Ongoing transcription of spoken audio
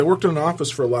I worked in an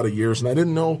office for a lot of years, and I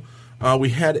didn't know we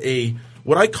had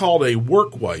what I called a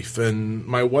work wife, and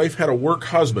my wife had a work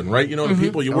husband, right? You know, the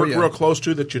people you work real close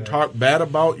to that you talk bad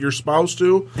about your spouse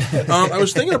to. I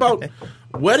was thinking about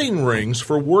wedding rings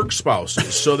for work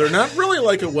spouses. So they're not really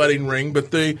like a wedding ring,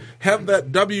 but they have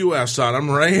that WS on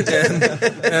them, right?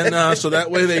 And so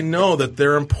that way they know that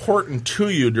they're important to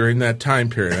you during that time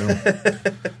period.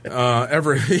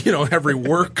 Every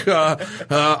work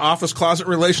office closet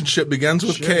relationship begins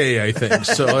with K, I think.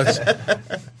 So it's...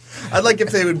 I'd like if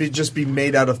they would just be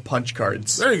made out of punch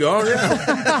cards. There you go,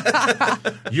 yeah.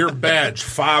 Your badge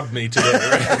fobbed me today,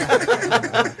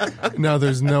 right? No,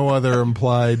 there's no other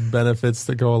implied benefits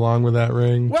that go along with that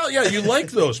ring. Well, yeah, you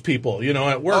like those people,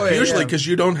 at work, usually because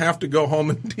you don't have to go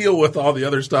home and deal with all the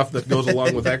other stuff that goes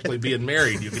along with actually being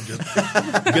married. You can just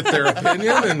get their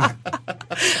opinion. And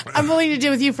I'm willing to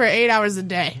deal with you for 8 hours a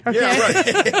day, okay? Yeah, right.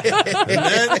 And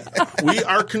then we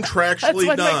are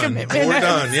contractually done. We're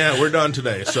done. Yeah, we're done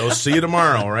today. So see you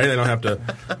tomorrow, right? I don't have to,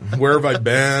 where have I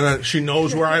been? She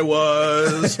knows where I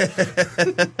was.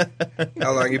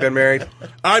 How long you been married?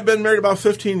 I've been married about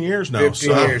 15 years now. 15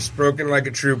 years. Broken like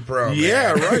a true pro.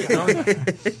 Yeah, right. No,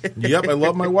 yep, I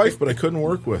love my wife, but I couldn't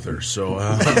work with her. So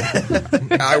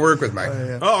I work with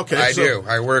mine. Oh, okay. I do.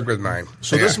 I work with mine.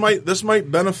 So this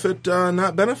might benefit,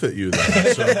 not benefit you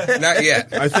then. So not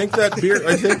yet. I think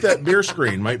that beer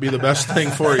screen might be the best thing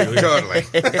for you. Totally.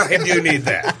 I do need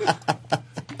that.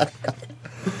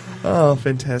 Oh,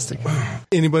 fantastic.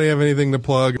 Anybody have anything to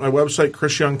plug? My website,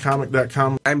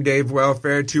 chrisyoungcomic.com. I'm Dave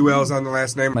Welfare, 2 L's on the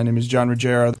last name. My name is John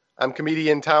Ruggiero. I'm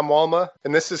comedian Tom Walma,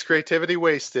 and this is Creativity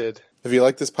Wasted. If you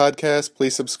like this podcast,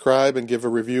 please subscribe and give a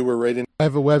review or rating. I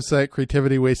have a website,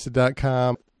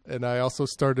 creativitywasted.com, and I also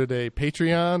started a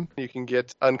Patreon. You can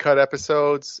get uncut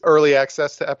episodes, early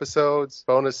access to episodes,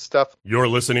 bonus stuff. You're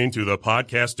listening to the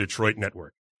Podcast Detroit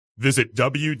Network. Visit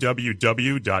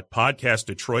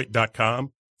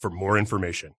www.podcastdetroit.com for more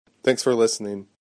information. Thanks for listening.